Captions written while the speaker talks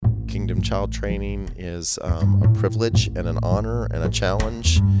Kingdom Child Training is a privilege and an honor and a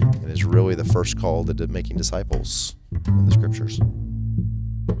challenge, and is really the first call to making disciples in the Scriptures.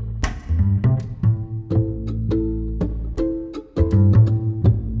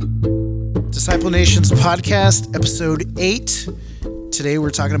 Disciple Nations Podcast, Episode 8. Today we're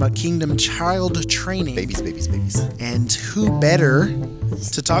talking about Kingdom Child Training. Babies. And who better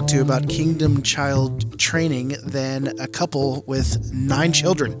to talk to about Kingdom Child Training than a couple with 9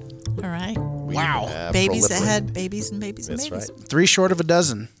 children? All right. Wow. Babies ahead, babies and babies and That's babies. right. 3 short of a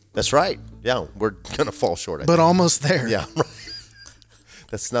dozen. That's right. Yeah, we're going to fall short, I But think. almost there. Yeah, right.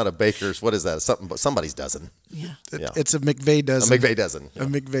 That's not a baker's, what is that? Somebody's dozen. Yeah. It's a McVay dozen. A McVay dozen. A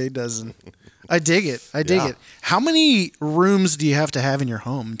McVay dozen. I dig it. Yeah. it. How many rooms do you have to have in your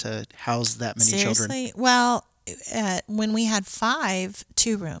home to house that many children? Seriously? Well, when we had 5,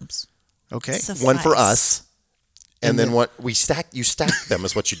 2 rooms. Okay. One for Suffice. us. And then what you stack them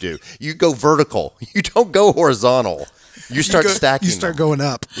is what you do. You go vertical. You don't go horizontal. You start stacking. You start them. going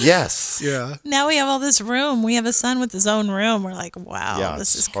up. Yes. Yeah. Now we have all this room. We have a son with his own room. We're like, wow, Yeah,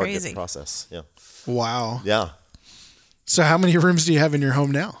 this is it's hard to crazy. process. Yeah. Wow. Yeah. So how many rooms do you have in your home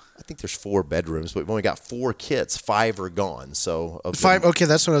now? I think there's 4 bedrooms, but we've only got 4 kids. 5 are gone. So of 5. them, Okay,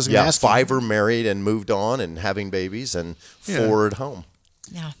 that's what I was going to ask. 5 are married and moved on and having babies, and 4 at home.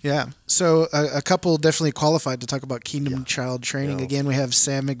 Yeah. Yeah. So a couple definitely qualified to talk about Kingdom Child Training. Yeah. Again, we have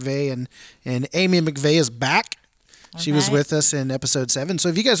Sam McVay and Amy McVay is back. She was right. with us in episode 7. So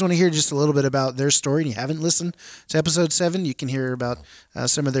if you guys want to hear just a little bit about their story and you haven't listened to episode 7, you can hear about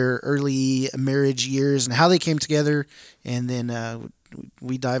some of their early marriage years and how they came together. And then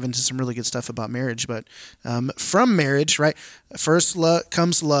we dive into some really good stuff about marriage. But from marriage, right, first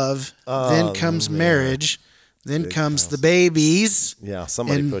comes love, then comes marriage, then Big comes house. the babies. Yeah,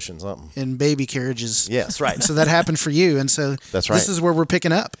 somebody And- pushing something. In baby carriages. Yes, right. So that happened for you. And so That's right. this is where we're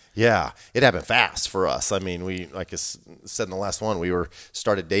picking up. Yeah, it happened fast for us. I mean, we, like I said in the last one, we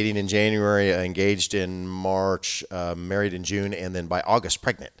started dating in January, engaged in March, married in June, and then by August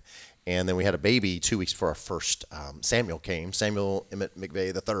pregnant. And then we had a baby 2 weeks before our first. Samuel Emmett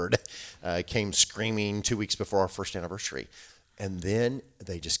McVay III came screaming 2 weeks before our first anniversary. And then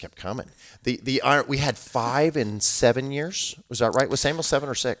they just kept coming. We had 5 in 7 years. Was that right? Was Samuel 7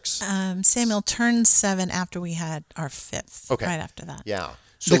 or 6? Samuel turned 7 after we had our 5th. Okay. Right after that. Yeah.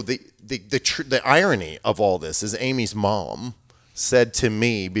 So the irony of all this is Amy's mom said to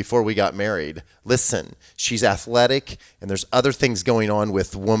me before we got married, listen, she's athletic and there's other things going on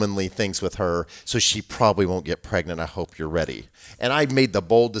with womanly things with her, so she probably won't get pregnant. I hope you're ready. And I made the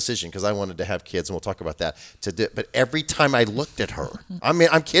bold decision because I wanted to have kids, and we'll talk about that. But every time I looked at her, I mean,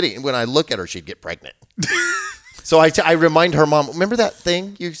 I'm kidding. When I look at her, she'd get pregnant. So I remind her mom, remember that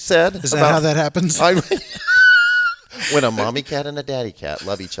thing you said? Is that how that happens? When a mommy cat and a daddy cat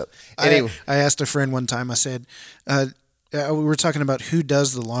love each other. Anyway. I asked a friend one time, I said, we were talking about who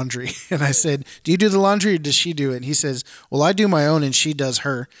does the laundry. And I said, do you do the laundry or does she do it? And he says, well, I do my own and she does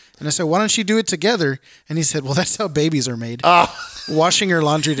her. And I said, why don't you do it together? And he said, well, that's how babies are made. Washing her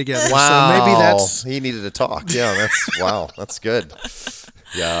laundry together. Wow. So maybe that's... He needed to talk. Yeah, wow. That's good.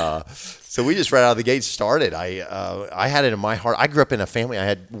 Yeah. So we just right out of the gate started. I had it in my heart. I grew up in a family. I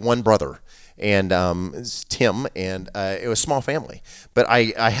had one brother. And it's Tim, and it was a small family. But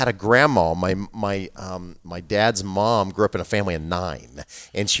I had a grandma. My dad's mom grew up in a family of 9,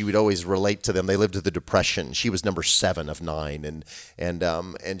 and she would always relate to them. They lived through the Depression. She was number 7 of 9,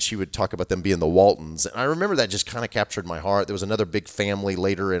 and she would talk about them being the Waltons. And I remember that just kind of captured my heart. There was another big family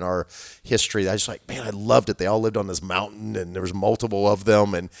later in our history that I was like, man, I loved it. They all lived on this mountain, and there was multiple of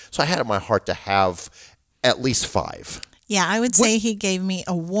them, and so I had it in my heart to have at least 5. Yeah, I would say he gave me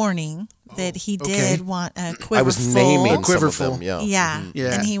a warning that he did want a quiver I was full. naming some of Quiverful. them. Yeah. Yeah. Mhm.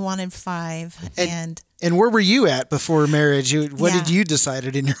 Yeah. And he wanted 5. And And where were you at before marriage? What Yeah. did you decide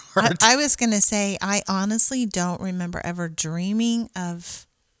in your heart? I was going to say, I honestly don't remember ever dreaming of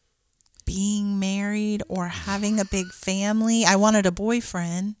being married or having a big family. I wanted a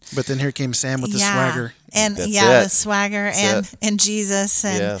boyfriend. But then here came Sam with the swagger. And That's the it. swagger That's and Jesus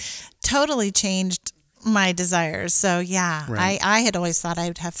and Yeah. totally changed my desires. So yeah, Right. I had always thought I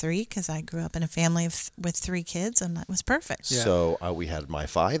would have 3 because I grew up in a family with 3 kids, and that was perfect. Yeah. So we had my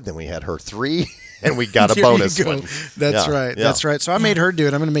 5, then we had her 3, and we got a There you bonus go. one. That's Yeah, right. yeah. That's right. So I made her do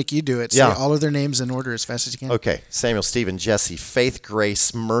it. I'm going to make you do it. Say Yeah. all of their names in order as fast as you can. Okay, Samuel, Stephen, Jesse, Faith,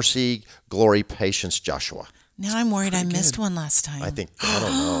 Grace, Mercy, Glory, Patience, Joshua. Now I'm worried I missed one last time. I don't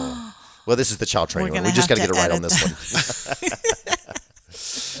know. Well, this is the child training We're one. gonna We just have got to to get it right on edit this one.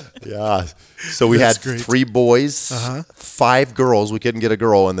 Yeah. So we That's had great. 3 boys, Uh-huh. 5 girls. We couldn't get a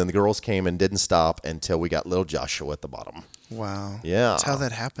girl, and then the girls came and didn't stop until we got little Joshua at the bottom. Wow. Yeah. That's how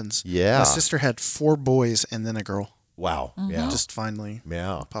that happens. Yeah. My sister had 4 boys and then a girl. Wow. Yeah. Just finally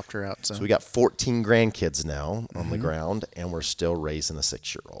popped her out. So we got 14 grandkids now on the ground, and we're still raising a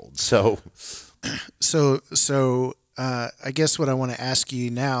 6-year-old. So I guess what I want to ask you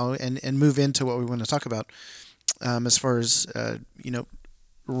now and move into what we want to talk about as far as,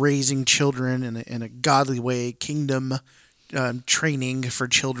 raising children in a godly way, kingdom training for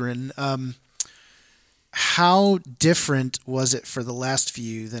children. How different was it for the last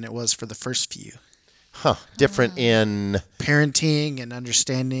few than it was for the first few? different in parenting and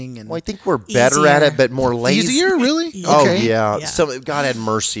understanding, and I think we're better at it, but more lazy. Easier, really? Oh Okay. yeah. Some God had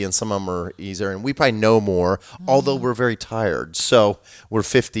mercy, and some of them are easier, and we probably know more. Although we're very tired, so we're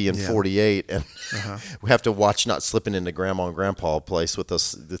 50 and 48, and we have to watch not slipping into grandma and grandpa place with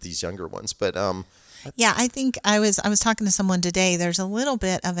these younger ones. But yeah, I think I was talking to someone today. There's a little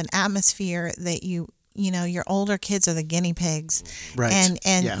bit of an atmosphere that your older kids are the guinea pigs, right?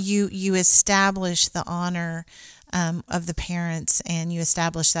 And you establish the honor of the parents, and you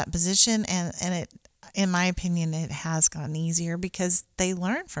establish that position, and it, in my opinion, it has gotten easier because they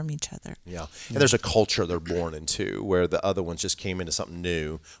learn from each other. Yeah, and there's a culture they're born into where the other ones just came into something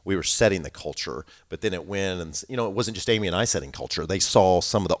new. We were setting the culture, but then it went, and it wasn't just Amy and I setting culture. They saw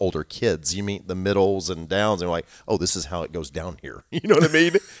some of the older kids. You meet the middles and downs, and they're like, "Oh, this is how it goes down here." You know what I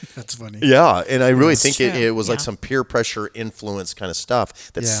mean? That's funny. Yeah, and I really think true. it was like Yeah. some peer pressure influence kind of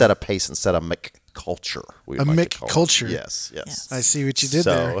stuff that set a pace and set a culture. Culture. Yes. I see what you did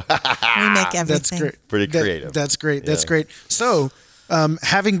So, there. We make everything. That's great. Pretty creative. That's great. That's Yeah. great. So,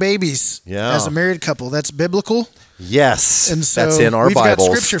 having babies as a married couple, that's biblical. Yes, And so that's in our we've Bibles.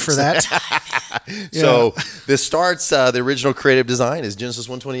 got scripture for that. So this starts. The original creative design is Genesis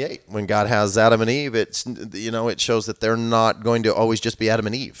 1:28. When God has Adam and Eve, it shows that they're not going to always just be Adam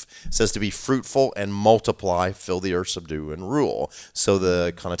and Eve. It says to be fruitful and multiply, fill the earth, subdue, and rule. So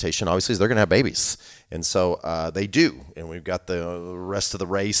the connotation obviously is they're going to have babies. And so they do. And we've got the rest of the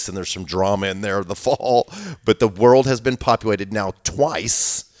race, and there's some drama in there, the fall. But the world has been populated now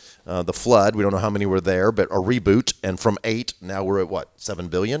twice. The flood, we don't know how many were there, but a reboot. And from 8, now we're at 7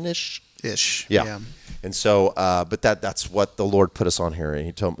 billion-ish? Ish. Yeah. And so, but that's what the Lord put us on here,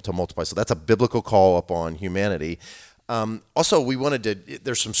 and to multiply. So that's a biblical call upon humanity. Also,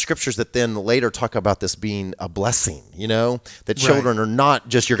 there's some scriptures that then later talk about this being a blessing, that children are not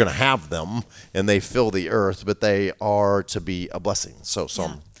just you're going to have them and they fill the earth, but they are to be a blessing. So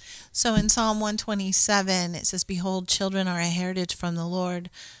So in Psalm 127, it says, "Behold, children are a heritage from the Lord,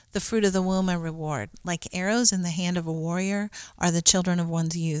 the fruit of the womb a reward. Like arrows in the hand of a warrior are the children of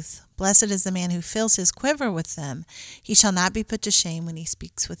one's youth. Blessed is the man who fills his quiver with them. He shall not be put to shame when he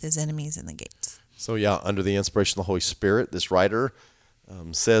speaks with his enemies in the gates." So under the inspiration of the Holy Spirit, this writer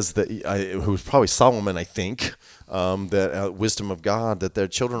says that, who was probably Solomon, I think, that wisdom of God, that their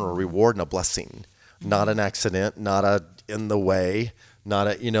children are a reward and a blessing, not an accident, not in the way,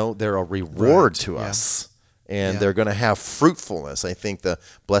 not they're a reward to us. And they're going to have fruitfulness. I think the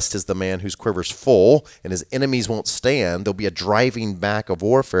blessed is the man whose quiver's full and his enemies won't stand. There'll be a driving back of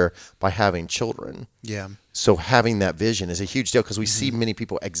warfare by having children. Yeah. So having that vision is a huge deal because we see many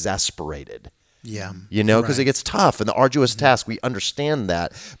people exasperated. Yeah. Because it gets tough and the arduous task. We understand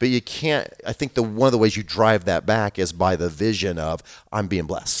that, but you can't. I think one of the ways you drive that back is by the vision of I'm being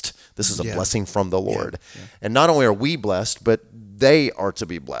blessed. This is a blessing from the Lord, and not only are we blessed, but they are to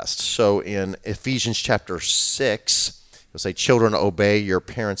be blessed. So in Ephesians chapter 6, it'll say, "Children, obey your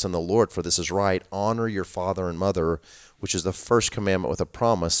parents in the Lord, for this is right. Honor your father and mother, which is the first commandment with a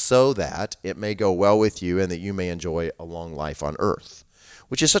promise, so that it may go well with you and that you may enjoy a long life on earth."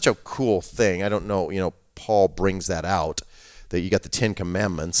 Which is such a cool thing. I don't know, Paul brings that out, that you got the 10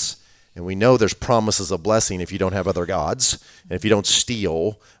 Commandments, and we know there's promises of blessing if you don't have other gods, and if you don't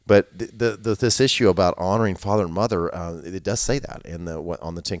steal. But this issue about honoring father and mother, it does say that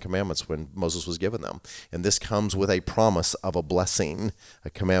on the 10 Commandments when Moses was given them. And this comes with a promise of a blessing, a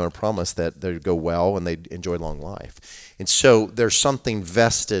commandment promise that they go well and they enjoy long life. And so there's something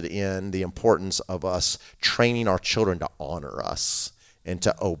vested in the importance of us training our children to honor us and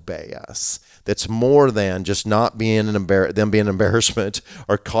to obey us. That's more than just not being them being an embarrassment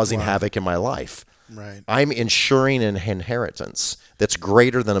or causing havoc in my life. Right. I'm ensuring an inheritance that's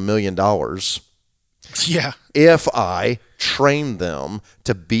greater than $1 million. Yeah. If I train them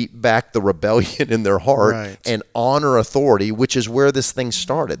to beat back the rebellion in their heart and honor authority, which is where this thing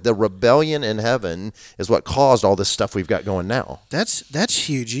started. The rebellion in heaven is what caused all this stuff we've got going now. That's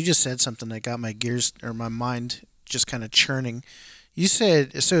huge. You just said something that got my gears or my mind just kind of churning. You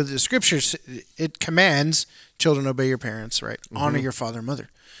said, so the scriptures, it commands children obey your parents, right? Honor your father and mother.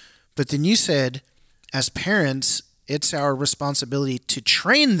 But then you said, as parents, it's our responsibility to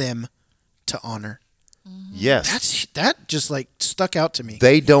train them to honor. Yes. That just like stuck out to me.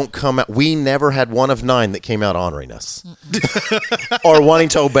 They don't come out. We never had one of 9 that came out honoring us or wanting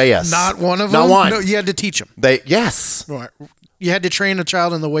to obey us. Not one of Not them. one. No, you had to teach them. Yes. Right. You had to train a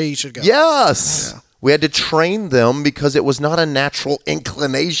child in the way he should go. Yes. Yeah. We had to train them because it was not a natural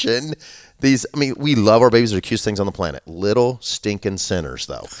inclination. We love our babies. They're the cutest things on the planet. Little stinking sinners,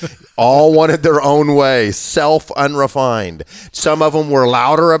 though. All wanted their own way, self-unrefined. Some of them were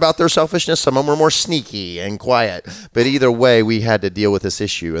louder about their selfishness. Some of them were more sneaky and quiet. But either way, we had to deal with this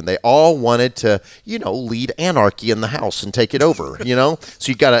issue. And they all wanted to, lead anarchy in the house and take it over,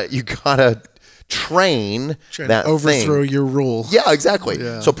 So you gotta train that to overthrow thing. your rule. Yeah, exactly.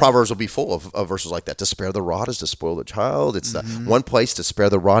 Yeah. So Proverbs will be full of verses like that. To spare the rod is to spoil the child. It's the one place to spare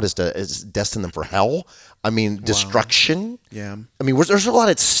the rod is destine them for hell. Destruction. Yeah. There's a lot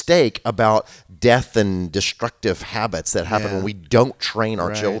at stake about death and destructive habits that happen when we don't train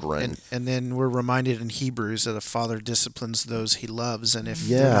our children. And then we're reminded in Hebrews that a father disciplines those he loves, and if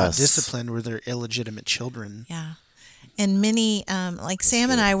they're not disciplined, they're illegitimate children. Yeah. And many, like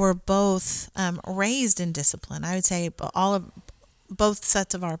Sam and I were both raised in discipline. I would say both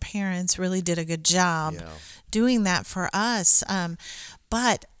sets of our parents really did a good job doing that for us.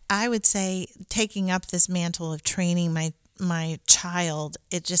 But I would say taking up this mantle of training my child,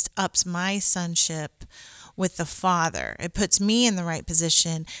 it just ups my sonship with the father. It puts me in the right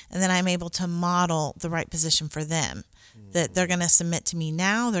position, and then I'm able to model the right position for them. That they're going to submit to me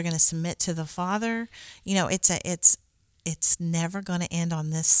now. They're going to submit to the father. It's never going to end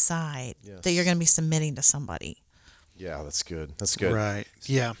on this side that you're going to be submitting to somebody. Yeah, that's good. That's good. Right.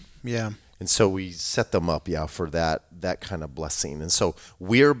 Yeah. Yeah. And so we set them up, for that kind of blessing. And so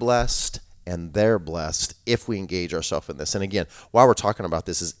we're blessed and they're blessed if we engage ourselves in this. And again, while we're talking about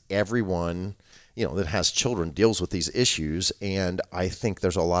this, is everyone, that has children deals with these issues. And I think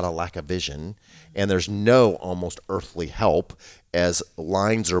there's a lot of lack of vision, and there's no almost earthly help as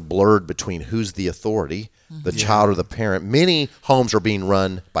lines are blurred between who's the authority, the child or the parent. Many homes are being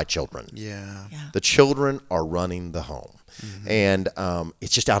run by children. Yeah. The children are running the home. And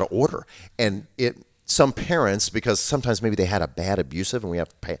it's just out of order. And some parents, because sometimes maybe they had a bad abusive, and we have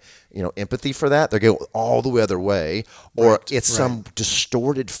to pay, empathy for that. They go all the other way, or it's some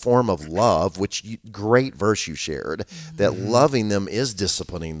distorted form of love, which great verse you shared, that loving them is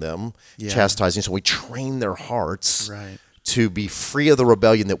disciplining them, chastising. So we train their hearts to be free of the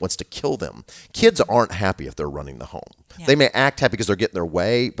rebellion that wants to kill them. Kids aren't happy if they're running the home. Yeah. They may act happy because they're getting their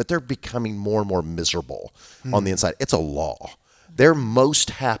way, but they're becoming more and more miserable on the inside. It's a law. They're most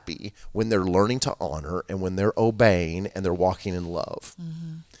happy when they're learning to honor and when they're obeying and they're walking in love.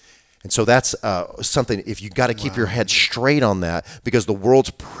 And so that's something, if you got to keep your head straight on that, because the world's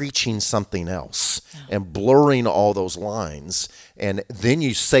preaching something else and blurring all those lines. And then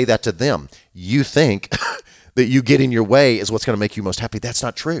you say that to them. You think that you get in your way is what's going to make you most happy. That's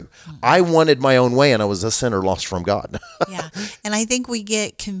not true. I wanted my own way, and I was a sinner lost from God. Yeah. And I think we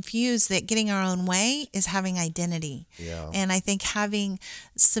get confused that getting our own way is having identity. Yeah. And I think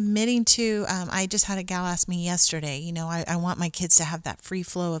submitting to, I just had a gal ask me yesterday, I want my kids to have that free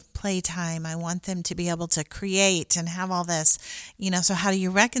flow of playtime. I want them to be able to create and have all this, so how do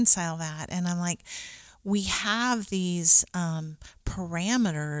you reconcile that? And I'm like, we have these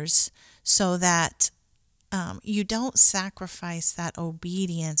parameters so that you don't sacrifice that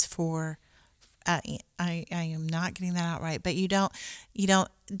obedience for. I am not getting that out right, but you don't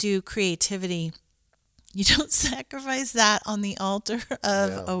do creativity. You don't sacrifice that on the altar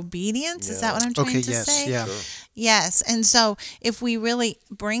of obedience. Is that what I'm trying to say? Yeah. Sure. Yes. And so if we really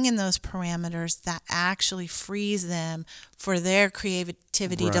bring in those parameters, that actually frees them for their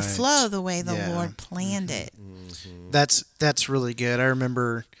creativity to flow the way the Lord planned it. That's really good. I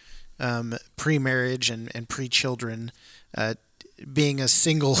remember pre-marriage and pre-children, being a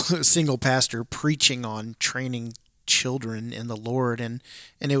single pastor preaching on training children in the Lord, and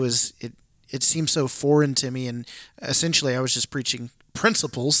it seemed so foreign to me, and essentially I was just preaching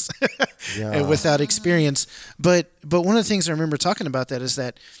principles without experience. But one of the things I remember talking about that is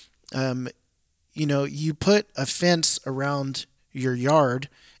that you put a fence around your yard,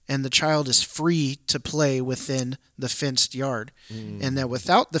 and the child is free to play within the fenced yard, and that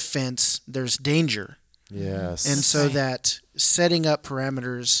without the fence there's danger. Yes. And so that setting up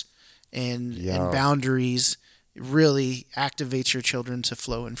parameters and boundaries really activates your children to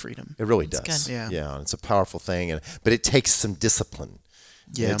flow in freedom. It really That's does. good. Yeah. It's a powerful thing, but it takes some discipline.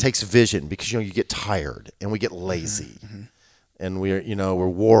 Yeah. It takes vision, because you get tired and we get lazy, and we're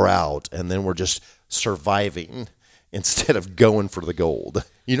wore out, and then we're just surviving instead of going for the gold.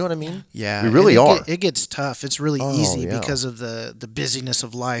 You know what I mean? Yeah, we really and are. It gets tough. It's really easy yeah. because of the busyness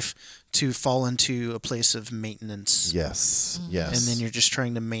of life to fall into a place of maintenance. Yes, yes. And then you're just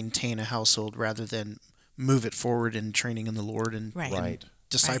trying to maintain a household rather than move it forward in training in the Lord and, Right. and Right.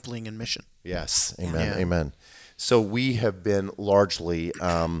 discipling and mission. Yes, amen, Yeah. amen. So we have been largely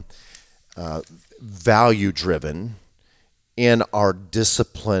value driven in our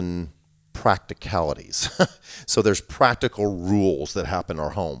discipline practicalities. So there's practical rules that happen in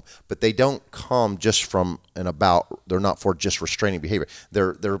our home, but they don't come just from and about. They're not for just restraining behavior.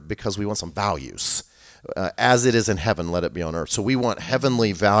 They're because we want some values. As it is in heaven, let it be on earth. So we want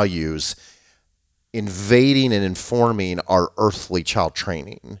heavenly values invading and informing our earthly child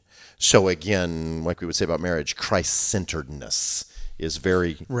training. So again, like we would say about marriage, Christ-centeredness is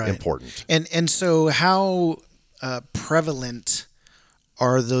very important. And so how prevalent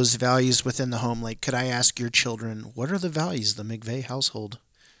are those values within the home? Like, could I ask your children, what are the values of the McVay household?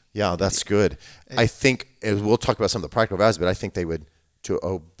 Yeah, that's good. I think we'll talk about some of the practical values, but I think they would to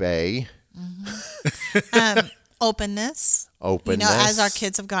obey. Openness. Openness. You know, as our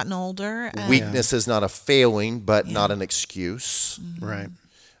kids have gotten older. Weakness is not a failing, but not an excuse. Right.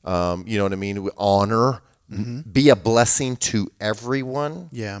 You know what I mean? Honor. Be a blessing to everyone.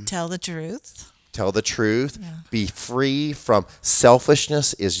 Yeah. Tell the truth. Tell the truth. Be free from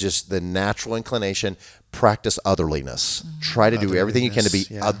selfishness is just the natural inclination. Practice otherliness. Try to do everything you can to be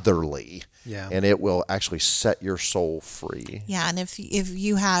otherly. Yeah. And it will actually set your soul free. Yeah, and if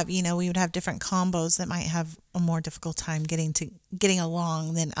you have, you know, we would have different combos that might have a more difficult time getting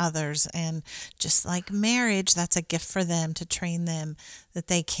along than others, and just like marriage, that's a gift for them to train them that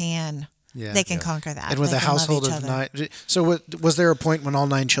they can conquer that. And with They a can love household each of other. 9, so was there a point when all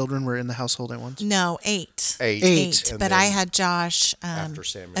 9 children were in the household at once? No, 8. Eight. And But then I had Josh after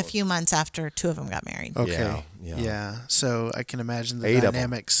Samuel. a few months after 2 of them got married. Okay. Yeah. So I can imagine the 8 of them.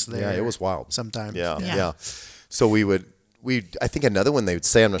 dynamics there. Yeah, it was wild. Sometimes. Yeah. So I think another one they would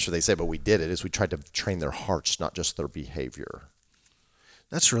say, I'm not sure they say, but we did it, is we tried to train their hearts, not just their behavior.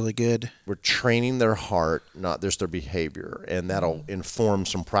 That's really good. We're training their heart, not just their behavior. And that'll inform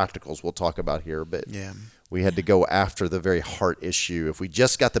some practicals we'll talk about here. But we had to go after the very heart issue. If we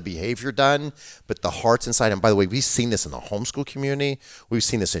just got the behavior done, but the heart's inside. And by the way, we've seen this in the homeschool community. We've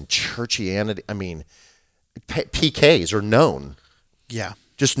seen this in churchianity. I mean, PKs are known. Yeah.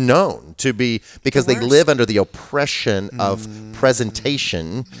 Just known to be, because they live under the oppression of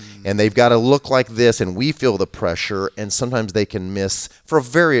presentation, and they've got to look like this, and we feel the pressure, and sometimes they can miss for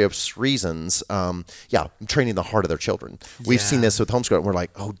various reasons. Training the heart of their children. We've seen this with homeschool, and we're like,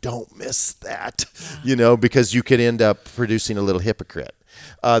 oh, don't miss that, because you could end up producing a little hypocrite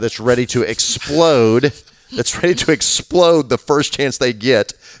that's ready to explode. That's ready to explode the first chance they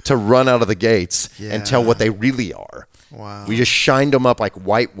get to run out of the gates and tell what they really are. Wow. We just shined them up like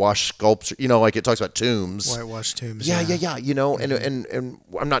whitewashed sculpture, like it talks about tombs. Whitewashed tombs. Yeah. And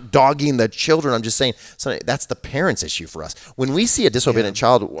I'm not dogging the children. I'm just saying that's the parents' issue for us. When we see a disobedient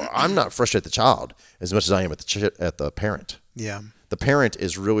child, I'm not frustrated at the child as much as I am at the parent. Yeah. The parent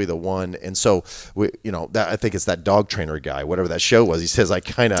is really the one, and so that I think it's that dog trainer guy, whatever that show was. He says I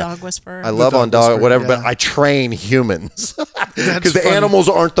kind of Dog whisperer. I love on dog, whisperer, whatever, yeah. but I train humans because the funny. animals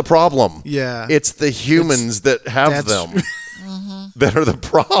aren't the problem. Yeah. it's the humans that have them that are the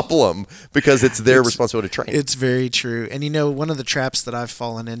problem because it's their responsibility to train. It's very true. And one of the traps that I've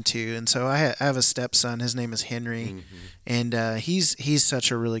fallen into, and so I have a stepson, his name is Henry, and he's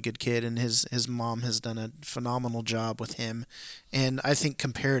such a really good kid, and his mom has done a phenomenal job with him, and I think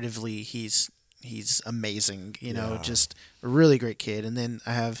comparatively he's amazing, just a really great kid. And then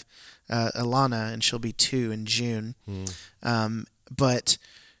I have Alana, and she'll be 2 in June. But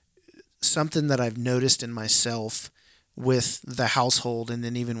something that I've noticed in myself with the household, and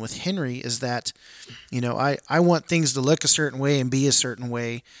then even with Henry, is that I want things to look a certain way and be a certain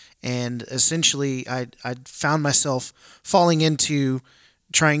way, and essentially I found myself falling into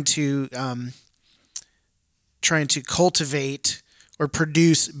trying to cultivate or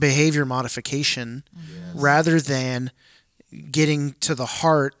produce behavior modification rather than getting to the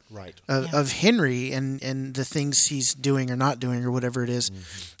heart of Henry and the things he's doing or not doing or whatever it is.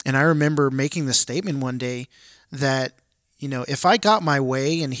 And I remember making the statement one day that if I got my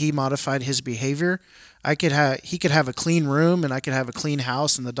way and he modified his behavior, he could have a clean room, and I could have a clean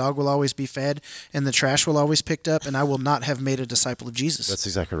house, and the dog will always be fed, and the trash will always picked up, and I will not have made a disciple of Jesus. That's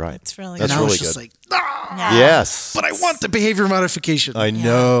exactly right. It's really That's and I really was just good. like, Yes. But I want the behavior modification. I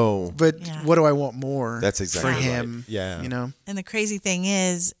know. But what do I want more? That's exactly for him. right. Yeah. You know. And the crazy thing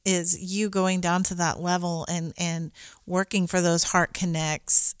is you going down to that level and working for those heart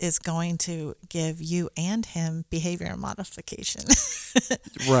connects is going to give you and him behavior modification.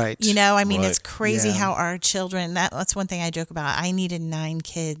 Right. You know, I mean, Right. it's crazy Yeah. how our children, that's one thing I joke about. I needed 9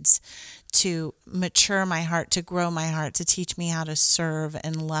 kids to mature my heart, to grow my heart, to teach me how to serve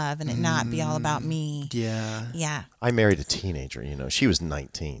and love and it not be all about me. Yeah. Yeah. I married a teenager, she was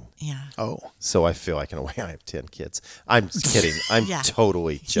 19. Yeah. Oh. So I feel like in a way I have 10 kids. I'm kidding. I'm Yeah.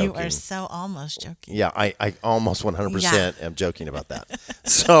 totally joking. You are so almost joking. Yeah, I almost 100% am joking about that.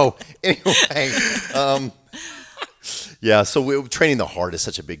 So anyway, so training the heart is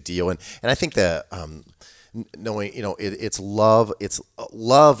such a big deal, and I think that knowing it's love.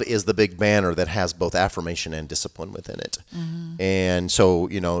 Love is the big banner that has both affirmation and discipline within it, and so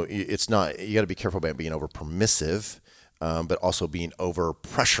it's not, you got to be careful about being over permissive, but also being over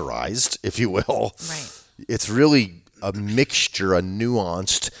pressurized, if you will. Right. It's really a mixture, a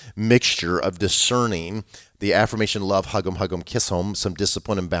nuanced mixture of discerning the affirmation, love, hug them, kiss them, some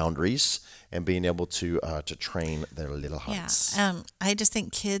discipline and boundaries, and being able to train their little hearts. Yeah. I just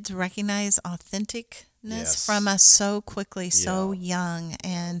think kids recognize authenticness Yes. from us so quickly, so young,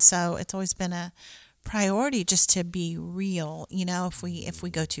 and so it's always been a priority just to be real. If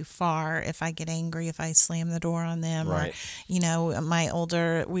we go too far, if I get angry, if I slam the door on them, Right. or my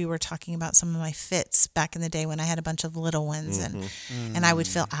older, we were talking about some of my fits back in the day when I had a bunch of little ones, and I would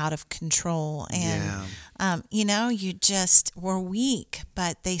feel out of control, and we're weak,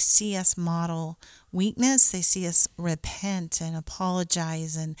 but they see us model weakness. They see us repent and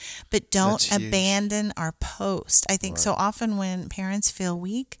apologize, but don't That's huge. abandon our post. I think so often when parents feel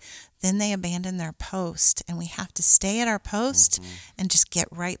weak, then they abandon their post, and we have to stay at our post and just get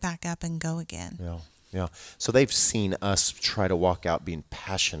right back up and go again. Yeah. So they've seen us try to walk out being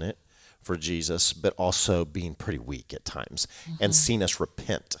passionate for Jesus, but also being pretty weak at times, and seen us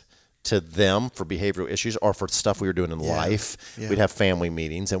repent to them for behavioral issues or for stuff we were doing in life. Yeah. We'd have family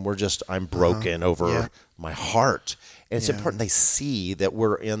meetings, and I'm broken over my heart. And it's Yeah. important they see that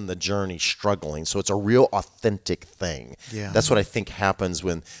we're in the journey struggling. So it's a real authentic thing. Yeah. That's what I think happens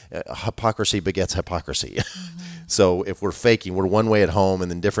when hypocrisy begets hypocrisy. So if we're faking, we're one way at home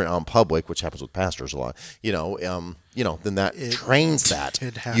and then different out in public, which happens with pastors a lot, then that trains that.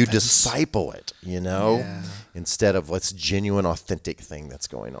 It You happens. disciple it, Yeah. instead of let's genuine, authentic thing that's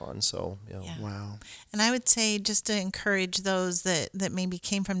going on. So, Yeah. Wow. And I would say, just to encourage those that maybe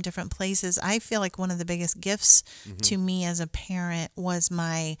came from different places, I feel like one of the biggest gifts to me as a parent was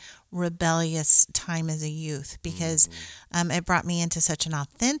my rebellious time as a youth, because it brought me into such an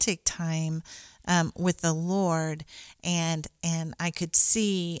authentic time with the Lord, and I could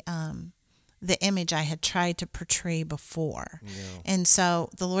see the image I had tried to portray before. And so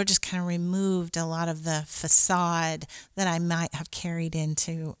the Lord just kind of removed a lot of the facade that I might have carried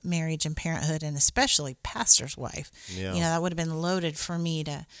into marriage and parenthood, and especially pastor's wife. Yeah. That would have been loaded for me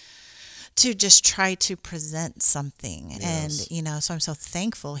to just try to present something. Yes. And, so I'm so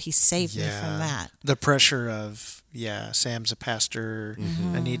thankful he saved me from that. The pressure of, Sam's a pastor.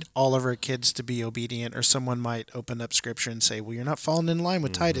 I need all of our kids to be obedient, or someone might open up scripture and say, well, you're not falling in line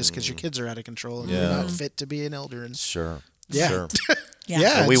with Titus because your kids are out of control and you're not fit to be an elder. And sure. Yeah. Sure.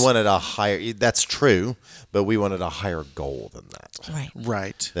 Yeah. And we it's- wanted a higher, that's true, but we wanted a higher goal than that. Right.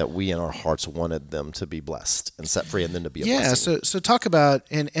 Right. That we in our hearts wanted them to be blessed and set free, and then to be a Yeah, blessing. so talk about,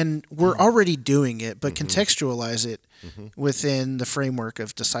 and we're already doing it, but contextualize it within the framework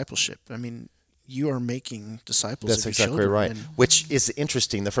of discipleship. I mean, you are making disciples That's of your exactly children, right. and- Which is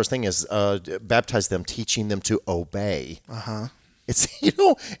interesting. The first thing is baptize them, teaching them to obey. It's,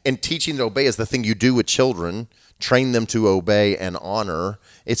 and teaching to obey is the thing you do with children. Train them to obey and honor.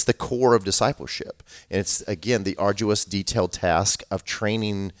 It's the core of discipleship. And it's, again, the arduous, detailed task of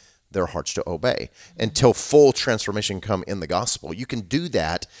training their hearts to obey until full transformation come in the gospel. You can do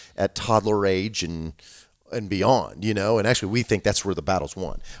that at toddler age and beyond, and actually we think that's where the battle's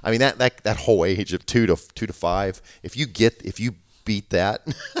won. I mean, that whole age of 2 to 5, if you beat that,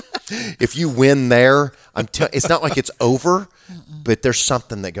 if you win there, it's not like it's over, but there's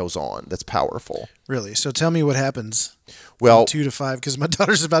something that goes on that's powerful. Really? So tell me what happens. Well, 2 to 5, because my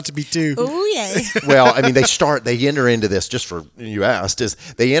daughter's about to be 2. Oh, yay. well, I mean, they enter into this, just for, you asked,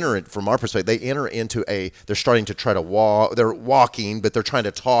 from our perspective, they enter into they're starting to try to walk, they're walking, but they're trying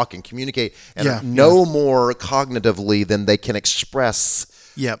to talk and communicate, and no more cognitively than they can express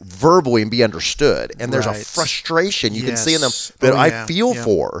verbally and be understood. And there's a frustration you can see in them that I feel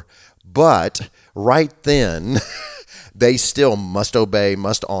for. But right then, they still must obey,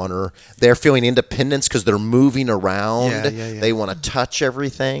 must honor. They're feeling independence because they're moving around. They want to touch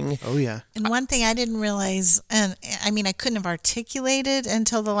everything. Oh, yeah. And one thing I didn't realize, and I mean, I couldn't have articulated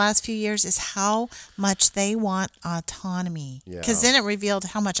until the last few years, is how much they want autonomy. Because then it revealed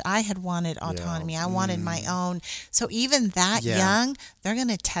how much I had wanted autonomy. I wanted my own. So even that young, they're going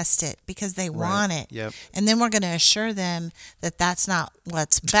to test it because they want it. Yep. And then we're going to assure them that that's not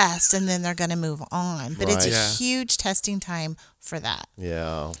what's best, and then they're going to move on. But it's a huge testing time for that.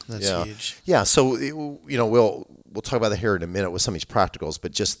 Yeah, that's huge. Yeah, so we'll talk about that here in a minute with some of these practicals,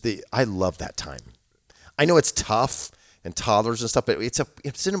 but just I love that time. I know it's tough and toddlers and stuff, but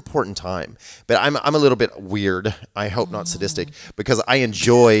it's an important time. But I'm a little bit weird. I hope not sadistic, because I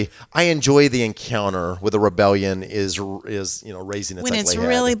enjoy the encounter with a rebellion is raising its when ugly it's head.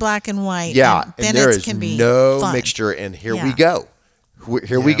 really black and white. Yeah, and then and there it is can be no fun. mixture. And here we go.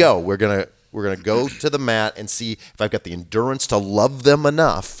 Here we go. We're gonna go to the mat and see if I've got the endurance to love them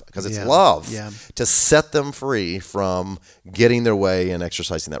enough, because it's love, to set them free from getting their way and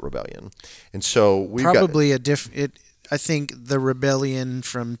exercising that rebellion. And so we've probably I think the rebellion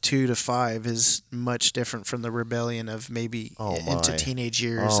from 2 to 5 is much different from the rebellion of maybe into teenage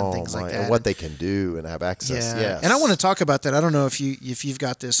years and things like that. And what they can do and have access. Yeah. And I want to talk about that. I don't know if you've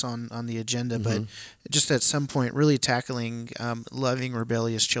got this on the agenda, but just at some point really tackling loving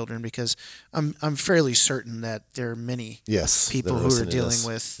rebellious children, because I'm fairly certain that there are many people who are dealing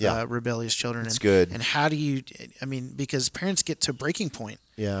with rebellious children. It's good. And how do you? I mean, because parents get to a breaking point.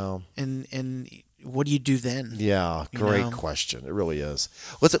 Yeah. And what do you do then? Yeah, great question. It really is.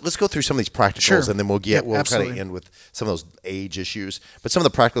 Let's go through some of these practicals, and then we'll kind of end with some of those age issues. But some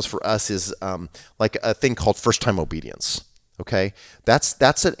of the practicals for us is like a thing called first time obedience. Okay,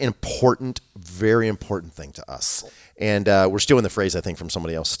 that's an important, very important thing to us. And we're still in the phrase, I think, from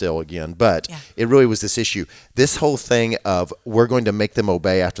somebody else still again. But it really was this issue. This whole thing of we're going to make them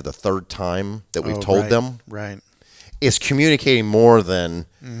obey after the third time that we've told them. Right. Is communicating more than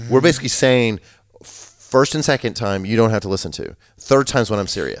we're basically saying. First and second time, you don't have to listen to. Third time's when I'm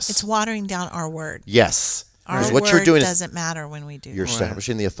serious. It's watering down our word. Yes. Our what word you're doing doesn't matter when we do. You're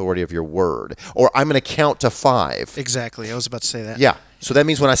establishing the authority of your word. Or I'm going to count to 5. Exactly. I was about to say that. Yeah. So that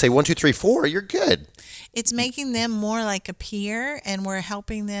means when I say 1, 2, 3, 4, you're good. It's making them more like a peer, and we're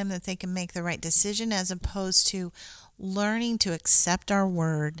helping them that they can make the right decision, as opposed to learning to accept our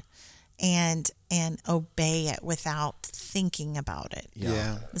word and obey it without thinking about it.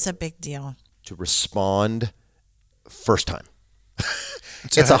 Yeah. It's a big deal. To respond first time.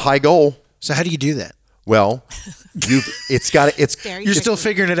 It's a high goal. So how do you do that? Well, you're still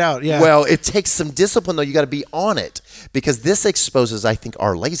figuring it out. Yeah. Well, it takes some discipline, though. You got to be on it, because this exposes, I think,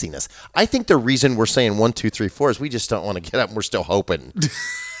 our laziness. I think the reason we're saying 1, 2, 3, 4 is we just don't want to get up and we're still hoping.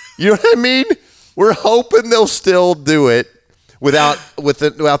 You know what I mean? We're hoping they'll still do it without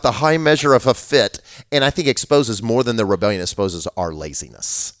the high measure of a fit. And I think exposes more than the rebellion exposes our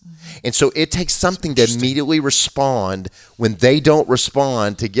laziness. And so it takes something to immediately respond when they don't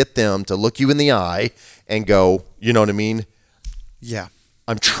respond, to get them to look you in the eye and go, you know what I mean? Yeah.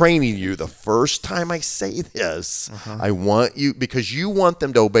 I'm training you the first time I say this. I want you, because you want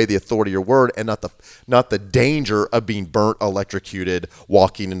them to obey the authority of your word, and not the danger of being burnt, electrocuted,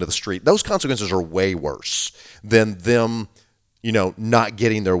 walking into the street. Those consequences are way worse than them, not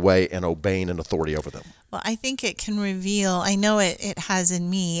getting their way and obeying an authority over them. Well, I think it can reveal, I know it has in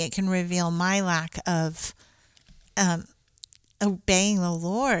me, it can reveal my lack of obeying the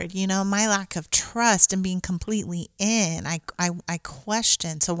Lord, my lack of trust and being completely in. I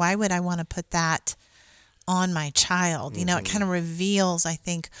question. So why would I want to put that on my child? It kind of reveals, I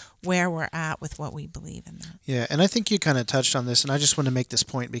think, where we're at with what we believe in that. Yeah, and I think you kind of touched on this, and I just want to make this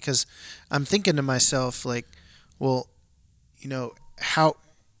point, because I'm thinking to myself, like, well,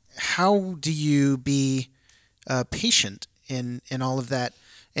 how do you be patient in all of that,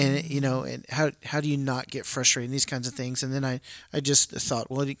 and and how do you not get frustrated in these kinds of things? And then I just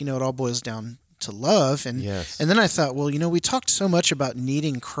thought, well, it all boils down to love, and then I thought, well, we talked so much about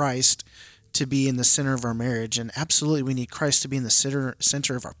needing Christ to be in the center of our marriage, and absolutely we need Christ to be in the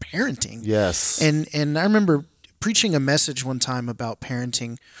center of our parenting. Yes. And I remember preaching a message one time about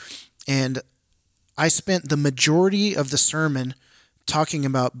parenting, and I spent the majority of the sermon talking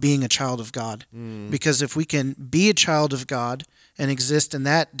about being a child of God. Because if we can be a child of God and exist in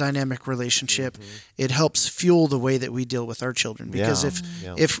that dynamic relationship, it helps fuel the way that we deal with our children. Because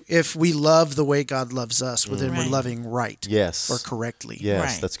if we love the way God loves us, well, then we're loving right. Yes. Or correctly.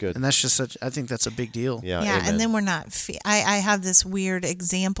 Yes, right. That's good. And that's just I think that's a big deal. Yeah, amen. and then we're not. I have this weird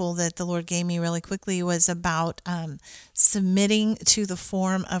example that the Lord gave me really quickly, was about submitting to the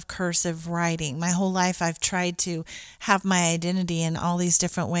form of cursive writing. My whole life I've tried to have my identity in all these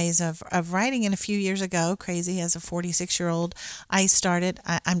different ways of writing. And a few years ago, crazy as a 46-year-old, I started,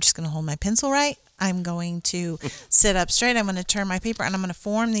 I'm just going to hold my pencil right. I'm going to sit up straight. I'm going to turn my paper and I'm going to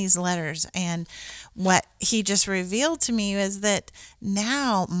form these letters. And what he just revealed to me is that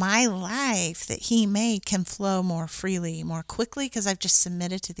now my life that he made can flow more freely, more quickly, because I've just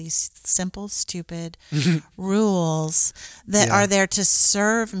submitted to these simple, stupid rules that are there to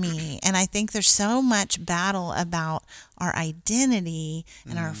serve me. And I think there's so much battle about our identity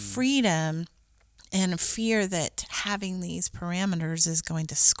and our freedom, and fear that having these parameters is going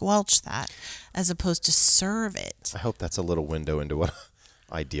to squelch that as opposed to serve it. I hope that's a little window into what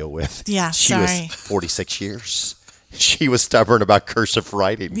I deal with. Yeah, she sorry. was 46 years. She was stubborn about cursive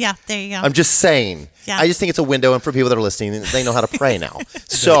writing. Yeah, there you go. I'm just saying. Yeah. I just think it's a window, and for people that are listening, they know how to pray now.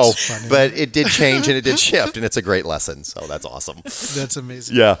 So, but it did change and it did shift, and it's a great lesson. So that's awesome. That's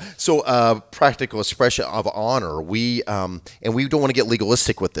amazing. Yeah. So, practical expression of honor. We and we don't want to get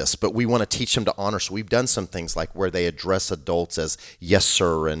legalistic with this, but we want to teach them to honor. So we've done some things like where they address adults as yes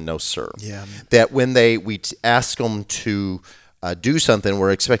sir and no sir. Yeah. That when we ask them to do something, we're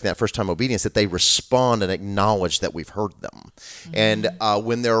expecting that first time obedience, that they respond and acknowledge that we've heard them. Mm-hmm. And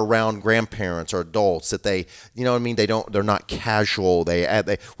when they're around grandparents or adults, that they, you know what I mean, they're not casual.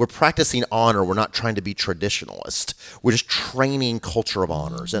 We're practicing honor. We're not trying to be traditionalist. We're just training culture of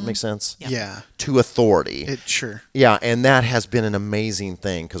honor. Does that make sense? Yeah. To authority. Sure. Yeah, and that has been an amazing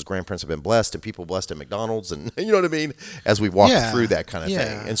thing because grandparents have been blessed and people blessed at McDonald's, and you know what I mean, as we walk through that kind of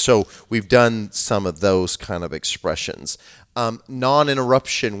thing. And so we've done some of those kind of expressions.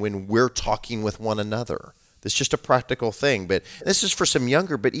 Non-interruption when we're talking with one another. It's just a practical thing, but this is for some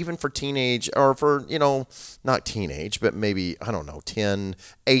younger, but even for teenage, or for, not teenage, but maybe,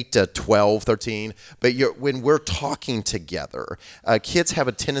 8 to 12, 13. But when we're talking together, kids have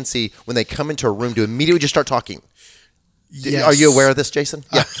a tendency when they come into a room to immediately just start talking. Yes. Are you aware of this, Jason?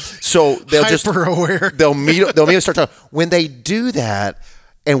 Yeah. So they'll hyper aware. They'll immediately start talking. When they do that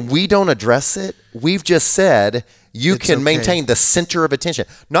and we don't address it, we've just said, you can maintain the center of attention.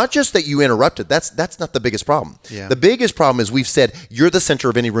 Not just that you interrupted. That's not the biggest problem. Yeah. The biggest problem is we've said you're the center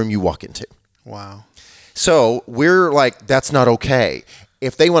of any room you walk into. Wow. So we're like, that's not okay.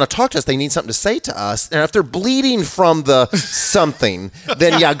 If they want to talk to us, they need something to say to us. And if they're bleeding from the something,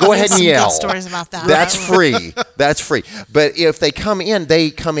 then go ahead and yell. Good stories about that. That's free. That's free. But if they come in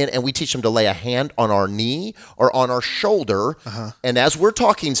and we teach them to lay a hand on our knee or on our shoulder. Uh-huh. And as we're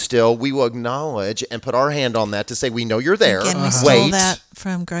talking still, we will acknowledge and put our hand on that to say, we know you're there. Again, we stole that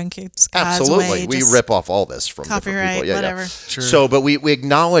from Growing Kids God's Absolutely. Way. We rip off all this from copyright, different people. whatever. Sure. So, but we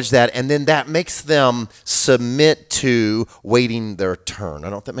acknowledge that, and then that makes them submit to waiting their turn. I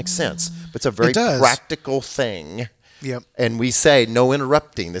don't know if that makes sense, but it's a very practical thing. Yep. And we say no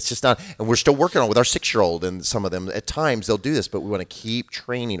interrupting. It's just not, and we're still working on it with our 6-year-old, and some of them at times they'll do this, but we want to keep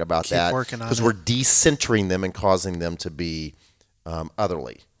training about that because we're decentering them and causing them to be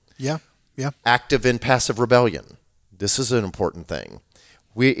otherly. Yeah. Yeah. Active and passive rebellion. This is an important thing.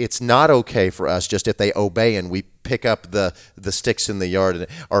 It's not okay for us just if they obey and we pick up the sticks in the yard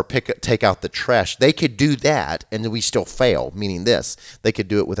or take out the trash. They could do that and we still fail, meaning this. They could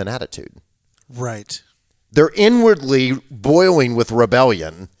do it with an attitude. Right. They're inwardly boiling with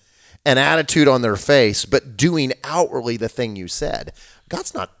rebellion, an attitude on their face, but doing outwardly the thing you said.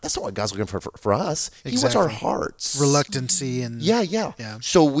 That's not what God's looking for us. Exactly. He wants our hearts. Reluctancy and yeah.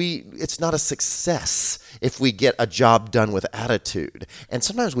 So it's not a success if we get a job done with attitude. And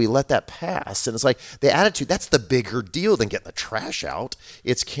sometimes we let that pass. And it's like the attitude, that's the bigger deal than getting the trash out.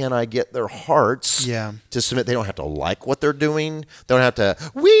 It's can I get their hearts to submit? They don't have to like what they're doing. They don't have to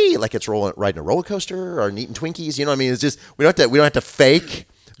like it's riding a roller coaster or eating Twinkies. You know what I mean? It's just we don't have to fake.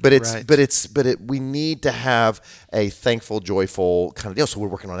 But we need to have a thankful, joyful kind of deal. So we're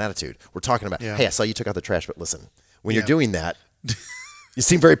working on attitude. We're talking about, hey, I saw you took out the trash, but listen, when you're doing that, you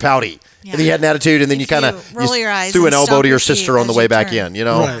seem very pouty. Yeah. And then you had an attitude, and then you kind of roll your eyes, threw an elbow to your sister on the way back in,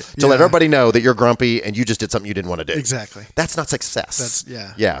 to let everybody know that you're grumpy and you just did something you didn't want to do. Exactly. That's not success.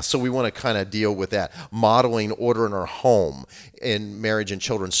 So we want to kind of deal with that. Modeling order in our home, in marriage and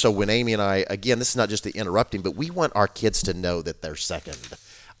children. So when Amy and I, again, this is not just the interrupting, but we want our kids to know that they're second.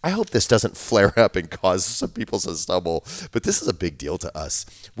 I hope this doesn't flare up and cause some people to stumble, but this is a big deal to us.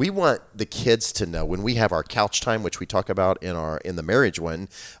 We want the kids to know when we have our couch time, which we talk about in the marriage one,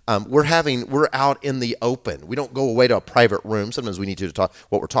 we're out in the open. We don't go away to a private room. Sometimes we need to talk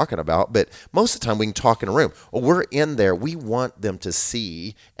what we're talking about, but most of the time we can talk in a room. Well, we're in there. We want them to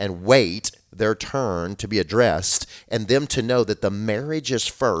see and wait their turn to be addressed and them to know that the marriage is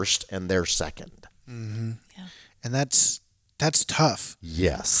first and they're second. Mm-hmm. and that's tough.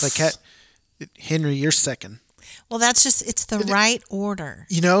 Yes. Like Henry, you're second. Well, it's the right order.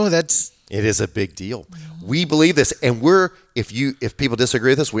 It is a big deal. We believe this, and if people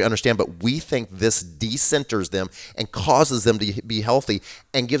disagree with us, we understand, but we think this decenters them and causes them to be healthy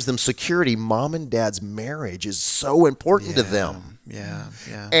and gives them security. Mom and dad's marriage is so important to them. Yeah.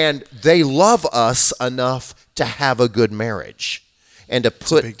 And they love us enough to have a good marriage and to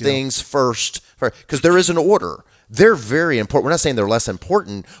put things first, because there is an order. They're very important. We're not saying they're less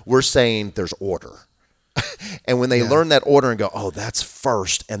important. We're saying there's order. And when they learn that order and go, oh, that's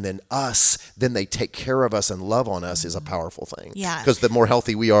first, and then us, then they take care of us and love on us is a powerful thing. Yeah. Because the more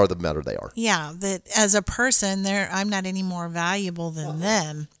healthy we are, the better they are. Yeah, that as a person, I'm not any more valuable than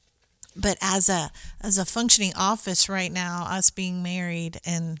them. But as a functioning office right now, us being married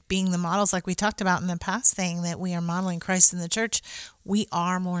and being the models like we talked about in the past thing, that we are modeling Christ in the church, we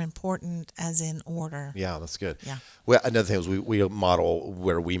are more important as in order. Yeah, that's good. Yeah. Well, another thing is we model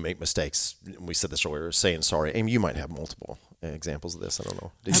where we make mistakes. We said this earlier, saying sorry. Amy, you might have multiple examples of this. I don't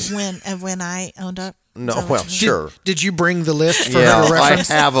know. Of when I owned up? No, well, sure. Did you bring the list for her to reference?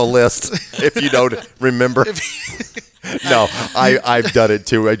 I have a list. If you don't remember. No, I've done it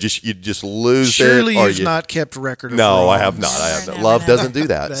too. You just lose Surely it. Surely you've not kept record of No, wrongs. I have not. I have not. Love doesn't do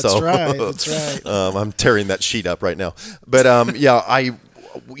that. That's so. right. That's right. I'm tearing that sheet up right now. But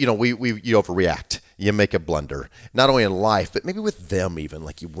we overreact. You make a blunder, not only in life, but maybe with them even.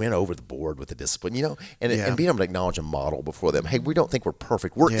 Like you went over the board with the discipline, and being able to acknowledge and model before them. Hey, we don't think we're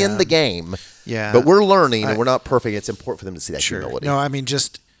perfect. We're in the game, but we're learning and we're not perfect. It's important for them to see that humility. No, I mean,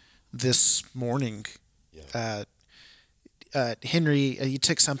 just this morning, Henry, you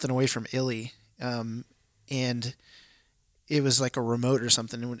took something away from Illy, and it was like a remote or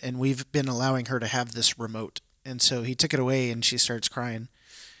something, and we've been allowing her to have this remote, and so he took it away, and she starts crying,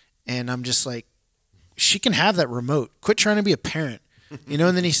 and I'm just like, she can have that remote. Quit trying to be a parent. And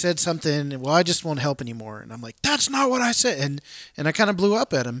then he said something, well, I just won't help anymore. And I'm like, that's not what I said. And I kind of blew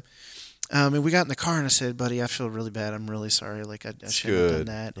up at him. And we got in the car and I said, buddy, I feel really bad. I'm really sorry. Like I shouldn't have done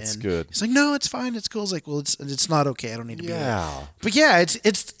that. That's and good. He's like, no, it's fine. It's cool. I was like, well, it's not okay. I don't need to be there. But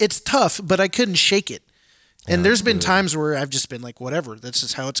it's tough, but I couldn't shake it. And there's been times where I've just been like, whatever, this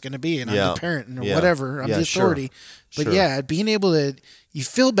is how it's going to be. And I'm the parent and whatever, I'm the authority. Sure. But being able to, you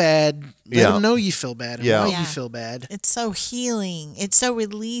feel bad, let them know you feel bad and why you feel bad. It's so healing. It so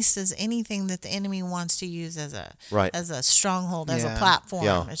releases anything that the enemy wants to use as a stronghold, as a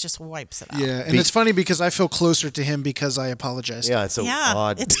platform. It just wipes it out. Yeah, and it's funny because I feel closer to him because I apologized. Yeah, it's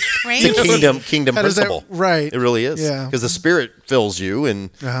odd. It's crazy. It's a kingdom principle. Right. It really is. Yeah. Because the Spirit fills you, and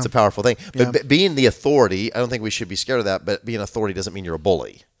it's a powerful thing. But being the authority, I don't think we should be scared of that, but being authority doesn't mean you're a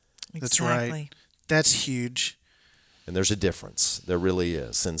bully. That's right. That's huge. And there's a difference. There really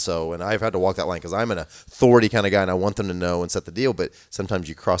is. And I've had to walk that line because I'm an authority kind of guy and I want them to know and set the deal, but sometimes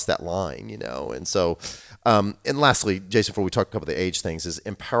you cross that line, And so, and lastly, Jason, before we talk about the age things, is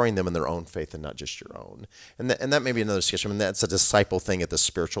empowering them in their own faith and not just your own. And that may be another discussion. I mean, that's a disciple thing at the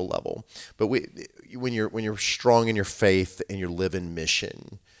spiritual level. But when you're strong in your faith and you live in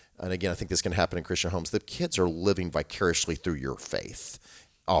mission, and again, I think this can happen in Christian homes, the kids are living vicariously through your faith.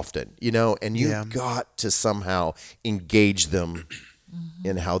 Often, and you've got to somehow engage them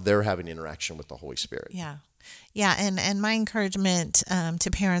in how they're having interaction with the Holy Spirit. Yeah. Yeah, and my encouragement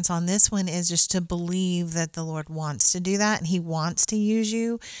to parents on this one is just to believe that the Lord wants to do that and He wants to use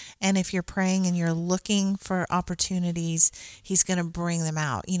you. And if you're praying and you're looking for opportunities, He's going to bring them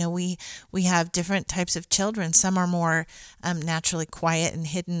out. We have different types of children. Some are more naturally quiet and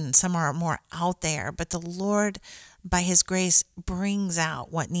hidden. Some are more out there. But the Lord, by His grace, brings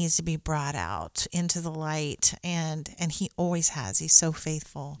out what needs to be brought out into the light, and He always has. He's so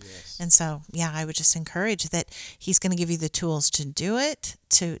faithful. Yes. And so, I would just encourage that He's going to give you the tools to do it,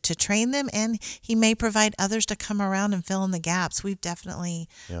 to train them, and He may provide others to come around and fill in the gaps. We've definitely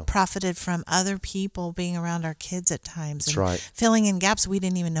profited from other people being around our kids at times. That's and right. Filling in gaps we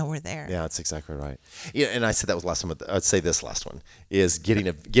didn't even know were there. Yeah, that's exactly right. Yeah, and I said that was last one. I'd say this last one is getting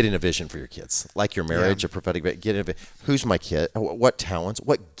a vision for your kids, like your marriage, a prophetic. Getting a who's my kid? What talents?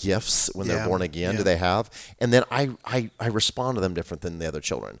 What gifts when they're born again do they have? And then I respond to them different than the other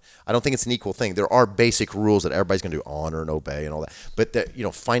children. I don't think it's an equal thing. There are basic rules that everybody's going to do, honor and obey and all that. But that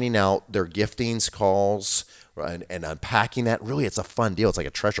finding out their giftings, calls, right, and unpacking that, really, it's a fun deal. It's like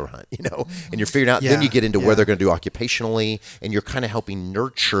a treasure hunt, and you're figuring out, then you get into where they're going to do occupationally, and you're kind of helping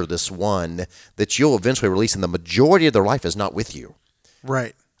nurture this one that you'll eventually release, and the majority of their life is not with you.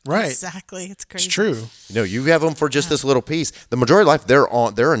 Right. Exactly. It's crazy. It's true. You have them for just this little piece. The majority of life, they're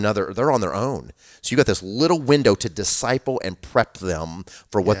on their own. So you got this little window to disciple and prep them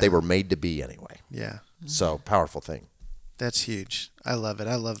for what they were made to be anyway. Yeah. So powerful thing. That's huge. I love it.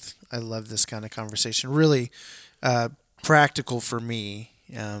 I love this kind of conversation. Really practical for me.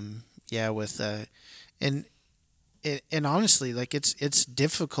 Yeah, with and and honestly, like it's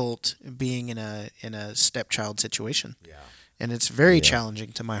difficult being in a stepchild situation. Yeah. And it's very Yeah.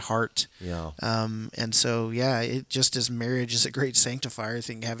 challenging to my heart. Yeah. And so, yeah, it just as marriage is a great sanctifier, I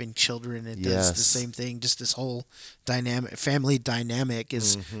think having children, it does the Yes. same thing. Just this whole dynamic, family dynamic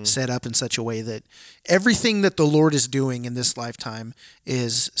is set up in such a way that everything that the Lord is doing in this lifetime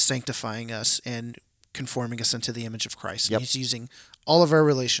is sanctifying us and conforming us into the image of Christ. And Yep. He's using all of our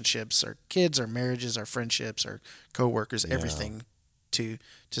relationships, our kids, our marriages, our friendships, our coworkers, everything to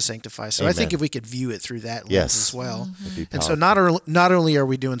sanctify. So I think Amen. if we could view it through that lens Yes. as well. It'd be And so not only are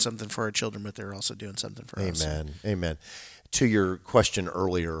we doing something for our children, but they're also doing something for us. Amen. Amen. To your question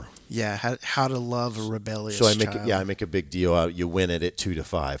earlier, Yeah, how to love a rebellious so I child. make a big deal out. You win it at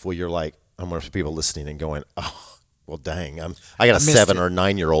 2-5. Well, you're like, I'm wondering if people listening and going, oh, well, dang, I got a missed 7 it. or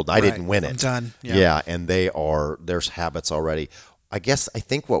 9-year-old. I Right. didn't win it. I'm done. Yeah. Yeah, and there's habits already. I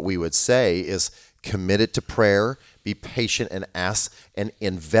think what we would say is committed to prayer, be patient and ask and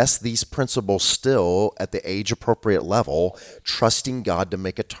invest these principles still at the age appropriate level, trusting God to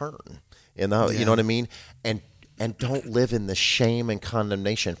make a turn. You know what I mean? And don't live in the shame and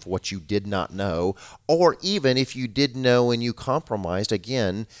condemnation for what you did not know, or even if you did know and you compromised,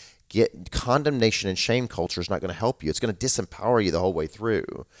 again, condemnation and shame culture is not going to help you. It's going to disempower you the whole way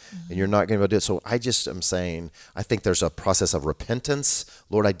through, and you're not going to be able to do it. So I just am saying, I think there's a process of repentance.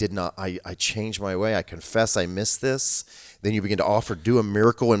 Lord, I changed my way. I confess I missed this. Then you begin to do a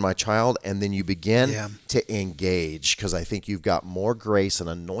miracle in my child, and then you begin to engage, because I think you've got more grace and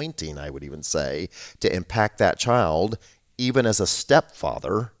anointing, I would even say, to impact that child, even as a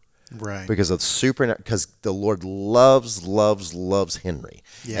stepfather. Right. Because the Lord loves Henry,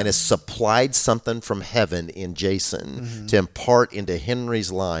 and has supplied something from heaven in Jason to impart into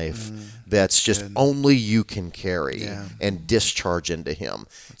Henry's life that's just only you can carry and discharge into him.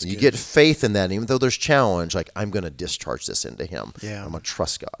 And you get faith in that, even though there's challenge. Like, I'm going to discharge this into him. Yeah. I'm going to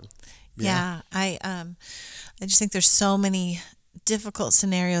trust God. Yeah, I just think there's so many difficult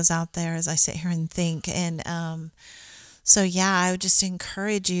scenarios out there as I sit here and think, and so yeah, I would just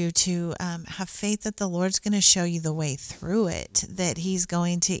encourage you to have faith that the Lord's going to show you the way through it. That He's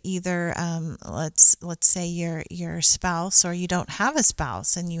going to either let's say your spouse, or you don't have a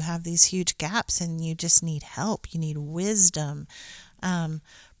spouse and you have these huge gaps and you just need help. You need wisdom.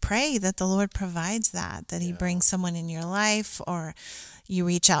 Pray that the Lord provides that He brings someone in your life, or you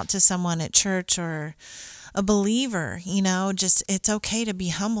reach out to someone at church or a believer. Just it's okay to be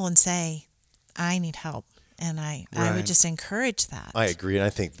humble and say, I need help. And I would just encourage that. I agree. And I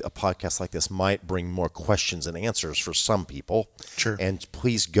think a podcast like this might bring more questions and answers for some people. Sure. And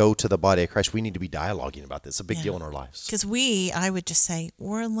please go to the body of Christ. We need to be dialoguing about this. It's a big deal in our lives. Because I would just say,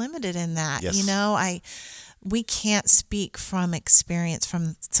 we're limited in that. Yes. We can't speak from experience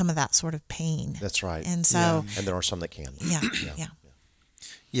from some of that sort of pain. That's right. And so. And there are some that can. Yeah.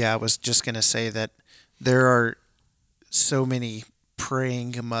 Yeah, I was just going to say that there are so many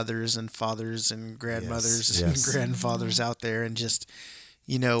praying mothers and fathers and grandmothers and grandfathers out there, and just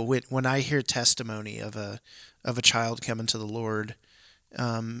when I hear testimony of a child coming to the Lord,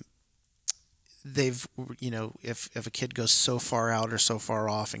 they've if a kid goes so far out or so far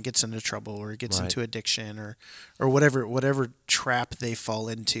off and gets into trouble or gets into addiction or whatever trap they fall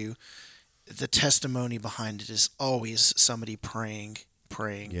into, the testimony behind it is always somebody praying.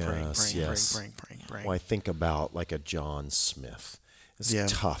 Well, I think about like a John Smith.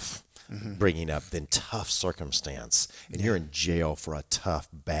 It's tough bringing up, then tough circumstance, and you're in jail for a tough,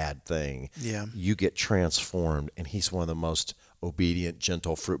 bad thing. Yeah. You get transformed, and he's one of the most obedient,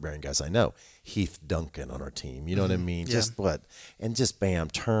 gentle, fruit-bearing guys I know. Heath Duncan on our team. You know what I mean? Yeah. Just bam,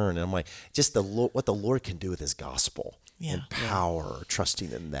 turn. And I'm like, just what the Lord can do with his gospel. Yeah. And power,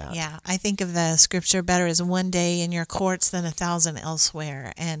 trusting in that. Yeah, I think of the scripture, better is one day in your courts than 1,000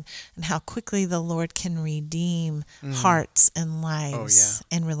 elsewhere, and how quickly the Lord can redeem hearts and lives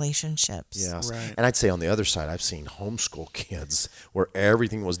and relationships. Yes. Right. And I'd say on the other side, I've seen homeschool kids where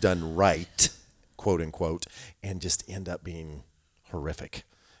everything was done right, quote unquote, and just end up being horrific.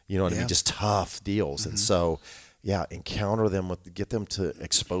 You know what I mean? Just tough deals. And so, encounter them get them to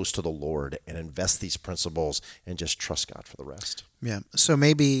expose to the Lord and invest these principles and just trust God for the rest. Yeah. So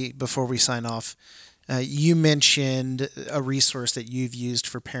maybe before we sign off, you mentioned a resource that you've used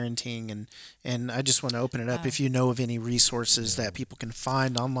for parenting, and I just want to open it up. If you know of any resources that people can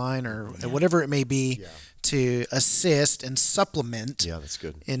find online or whatever it may be to assist and supplement that's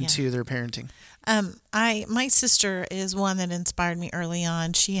good. into their parenting. My sister is one that inspired me early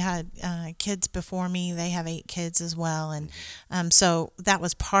on. She had kids before me. They have 8 kids as well, and so that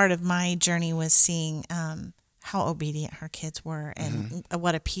was part of my journey, was seeing how obedient her kids were and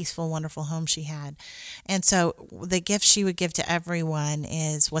what a peaceful, wonderful home she had. And so the gift she would give to everyone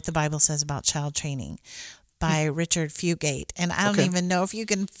is what the Bible says about child training by Richard Fugate. And I don't even know if you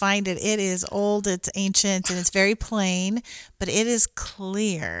can find it. It is old, it's ancient, and it's very plain, but it is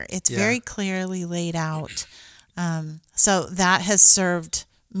clear. It's very clearly laid out. So that has served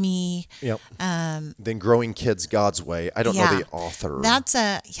me. Then Growing Kids God's Way. I don't know the author. That's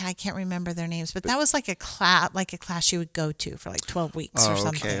I can't remember their names, but that was like a class you would go to for like 12 weeks or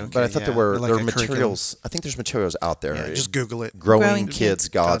something. Okay. But I thought there were materials. Curriculum. I think there's materials out there. Yeah, just Google it. Growing Kids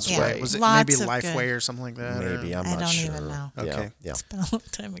God's Way. Was it Lots maybe of Lifeway good. or something like that? Maybe, I'm I not don't sure. even know. Okay. Yeah. It's been a long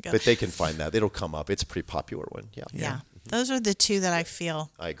time ago. But they can find that. It'll come up. It's a pretty popular one. Yeah. Those are the two that I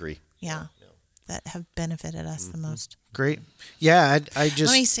feel I agree. that have benefited us the most. Great. Yeah, I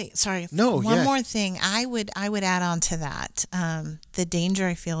just... Let me say, sorry. One more thing I would add on to that. The danger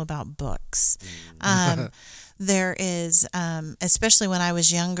I feel about books. There is, especially when I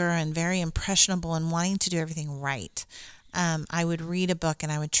was younger and very impressionable and wanting to do everything right, I would read a book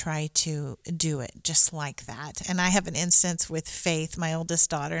and I would try to do it just like that. And I have an instance with Faith, my oldest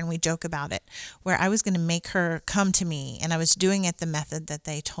daughter, and we joke about it, where I was going to make her come to me, and I was doing it the method that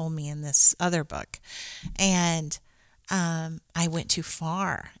they told me in this other book. And I went too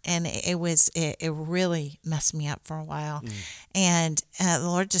far, and it really messed me up for a while. And the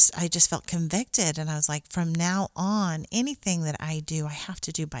Lord I just felt convicted, and I was like, from now on, anything that I do, I have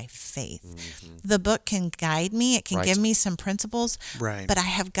to do by faith. The book can guide me, it can give me some principles, but I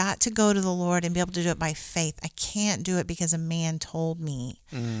have got to go to the Lord and be able to do it by faith. I can't do it because a man told me.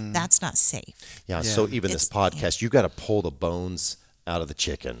 That's not safe. So even this podcast, you got to pull the bones out of the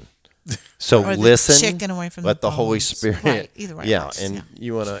chicken. So or listen, chicken away from let the bones. Holy Spirit, Right. Either way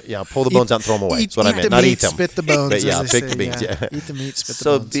you want to, pull the bones out and throw them away. That's what I meant. Not eat them. Spit the bones. But pick the beans. Eat the meat, spit the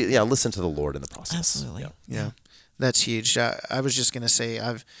bones. Listen to the Lord in the process. Absolutely. Yeah. That's huge. I was just going to say,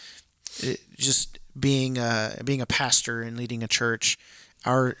 just being a pastor and leading a church,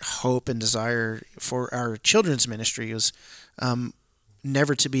 our hope and desire for our children's ministry was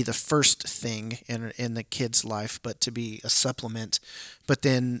never to be the first thing in the kid's life, but to be a supplement. But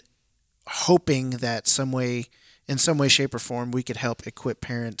then hoping that in some way, shape, or form, we could help equip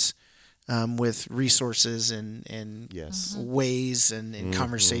parents with resources and ways and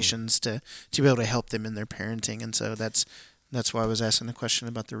conversations to be able to help them in their parenting. And so that's why I was asking the question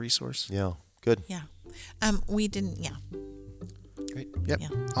about the resource. Yeah, good. Yeah. We didn't, Great. Yep. Yeah,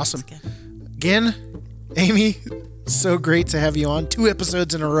 Awesome. that's good. Again, Amy, so great to have you on. 2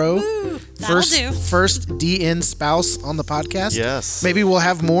 episodes in a row. Woo, that'll do. First DN spouse on the podcast. Yes. Maybe we'll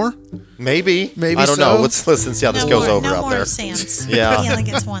have more. Maybe. I don't so. know. Let's see how this goes over no out more there. Sands. Yeah. He only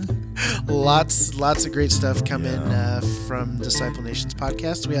gets one. Lots of great stuff coming from Disciple Nations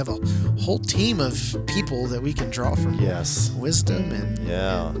podcast. We have a whole team of people that we can draw from. Yes. Wisdom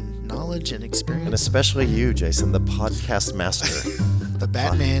and knowledge and experience. And especially you, Jason, the podcast master. The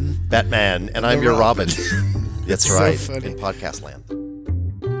Batman. And I'm your Robin. That's So right. funny. In podcast land.